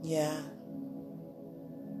 Yeah.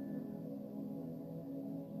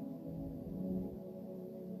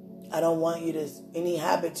 I don't want you to, any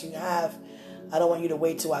habits you have, I don't want you to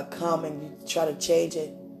wait till I come and you try to change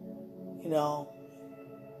it.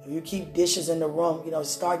 If you keep dishes in the room,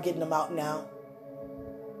 start getting them out now.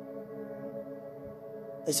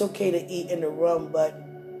 It's okay to eat in the room, but,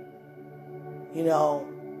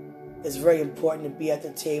 it's very important to be at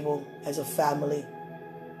the table as a family.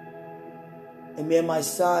 And me and my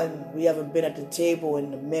son, we haven't been at the table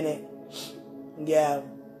in a minute. Yeah.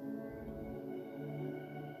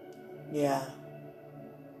 Yeah.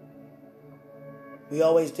 We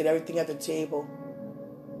always did everything at the table.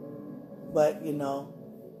 But,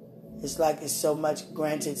 it's like it's so much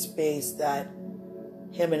granted space that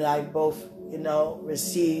him and I both,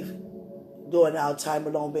 receive during our time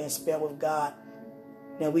alone being spent with God.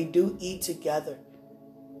 Now, we do eat together.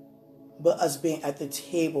 But us being at the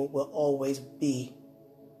table will always be,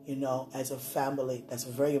 as a family. That's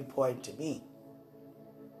very important to me.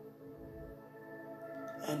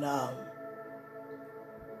 And,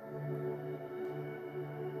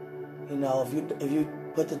 if you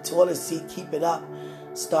put the toilet seat, keep it up.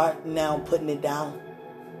 Start now putting it down.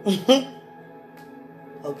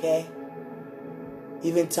 Okay?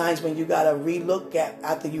 Even times when you got to relook at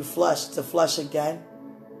after you flush to flush again.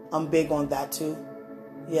 I'm big on that too.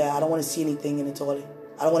 Yeah, I don't want to see anything in the toilet.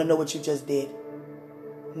 I don't want to know what you just did.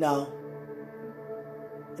 No.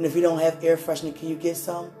 And if you don't have air freshener, can you get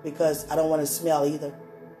some? Because I don't want to smell either.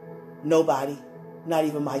 Nobody. Not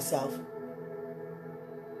even myself.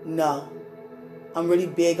 No. I'm really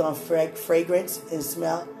big on fragrance and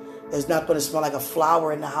smell. It's not going to smell like a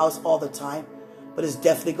flower in the house all the time, but it's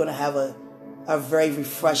definitely going to have a very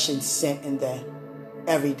refreshing scent in there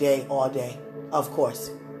every day, all day. Of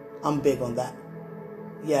course. I'm big on that.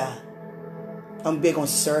 Yeah. I'm big on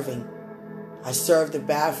serving. I serve the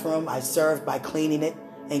bathroom. I serve by cleaning it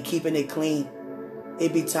and keeping it clean.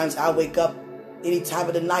 It be times I wake up any time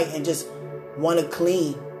of the night and just want to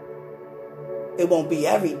clean. It won't be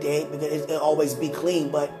every day because it'll always be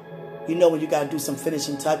clean, but when you got to do some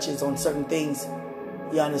finishing touches on certain things,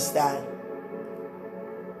 you understand.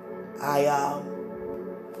 I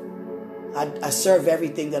serve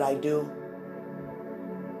everything that I do.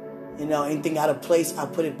 Anything out of place, I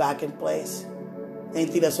put it back in place.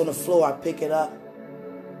 Anything that's on the floor, I pick it up.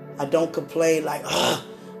 I don't complain like,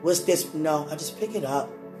 what's this? No, I just pick it up.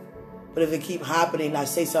 But if it keep happening, I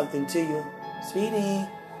say something to you, sweetie.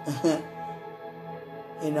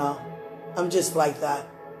 I'm just like that.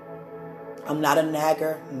 I'm not a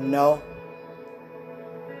nagger. No.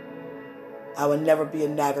 I would never be a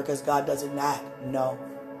nagger because God doesn't nag. No.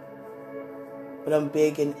 But I'm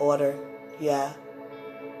big in order. Yeah.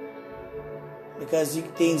 Because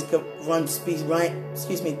things could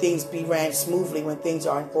things be ran smoothly when things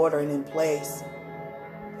are in order and in place.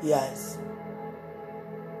 Yes.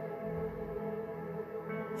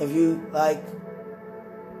 If you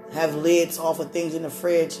have lids off of things in the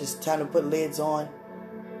fridge, it's time to put lids on.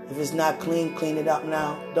 If it's not clean, clean it up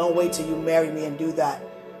now. Don't wait till you marry me and do that.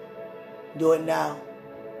 Do it now.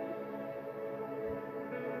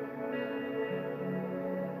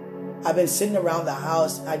 I've been sitting around the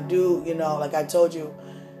house. I do, like I told you,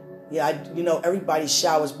 everybody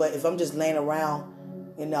showers, but if I'm just laying around,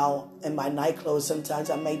 in my night clothes, sometimes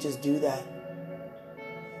I may just do that.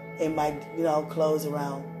 In my, clothes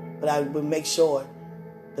around. But I would make sure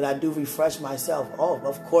that I do refresh myself. Oh,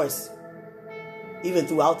 of course. Even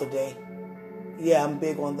throughout the day. Yeah, I'm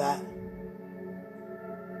big on that.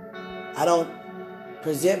 I don't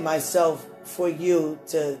present myself for you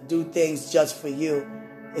to do things just for you.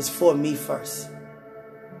 It's for me first.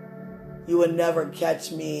 You will never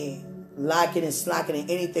catch me lacking and slacking in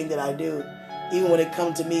anything that I do. Even when it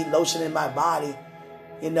comes to me lotioning my body,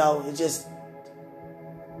 it just,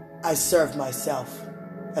 I serve myself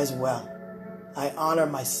as well. I honor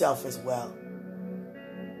myself as well.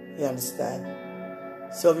 You understand?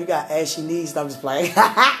 So if you got ashy knees, I'm just playing.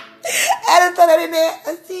 I didn't throw that in there.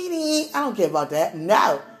 I don't care about that.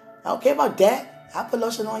 No. I don't care about that. I put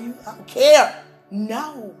lotion on you. I don't care.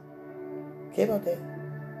 No. Care about that.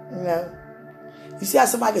 No. You see how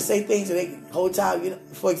somebody can say things and they whole time, you know,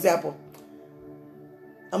 for example,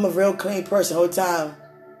 I'm a real clean person whole time,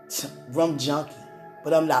 rum junkie,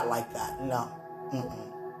 but I'm not like that. No.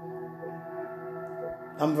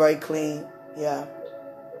 I'm very clean. Yeah.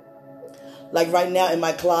 Like right now in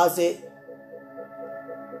my closet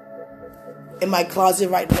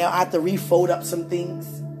right now, I have to refold up some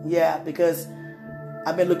things. Yeah, because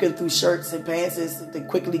I've been looking through shirts and pants to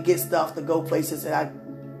quickly get stuff to go places, and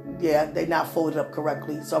they're not folded up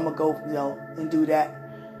correctly. So I'm gonna go, you know, and do that.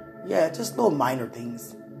 Yeah, just little minor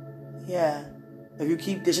things. Yeah. If you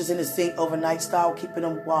keep dishes in the sink overnight style, keeping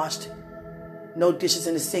them washed. No dishes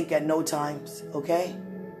in the sink at no times, okay?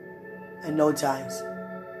 At no times.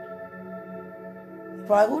 You're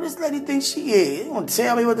probably, who this lady thinks she is? You want to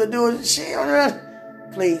tell me what to do?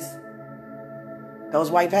 Please. Those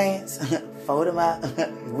white pants, fold them out.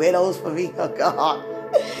 Wear those for me, oh God.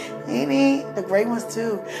 Ain't the gray ones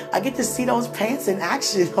too. I get to see those pants in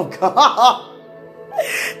action, oh God.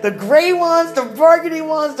 The gray ones, the burgundy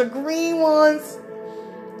ones, the green ones.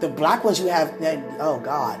 The black ones you have, oh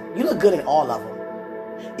God. You look good in all of them.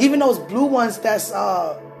 Even those blue ones that's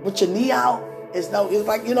with your knee out, it's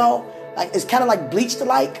like, you know, like it's kind of like bleached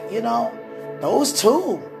alike, you know. Those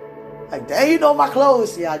too. Like, there you know my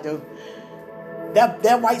clothes. Yeah, I do.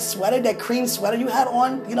 That white sweater, that cream sweater you had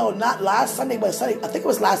on, you know, not last Sunday, but Sunday. I think it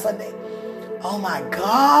was last Sunday. Oh my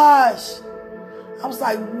gosh. I was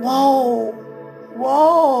like, whoa.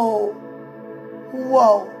 Whoa.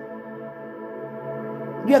 Whoa.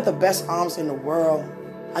 You have the best arms in the world.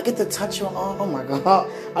 I get to touch your arm. Oh my God.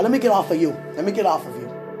 Let me get off of you. Let me get off of you.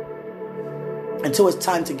 Until it's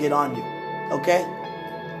time to get on you. Okay?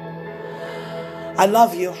 I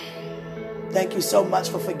love you. Thank you so much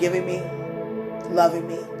for forgiving me. Loving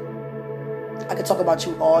me. I could talk about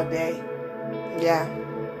you all day. Yeah.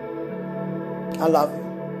 I love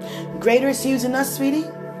you. Greater is He who's in us, sweetie,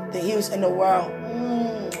 than He who's in the world.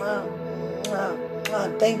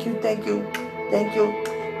 Thank you, thank you, thank you.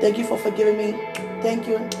 Thank you for forgiving me. Thank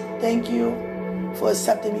you. Thank you for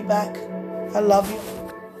accepting me back. I love you.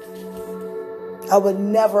 I would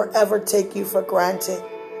never, ever take you for granted.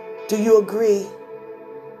 Do you agree?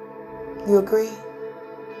 You agree?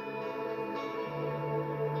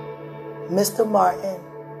 Mr. Martin,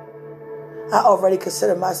 I already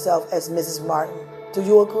consider myself as Mrs. Martin. Do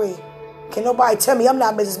you agree? Can nobody tell me I'm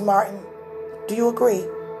not Mrs. Martin? Do you agree?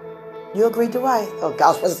 You agreed to write? Oh, God, I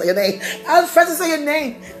was supposed to say your name. I was supposed to say your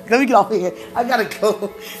name. Let me get off of here. I gotta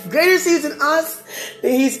go. Greater is He in us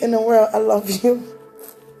than He's in the world. I love you.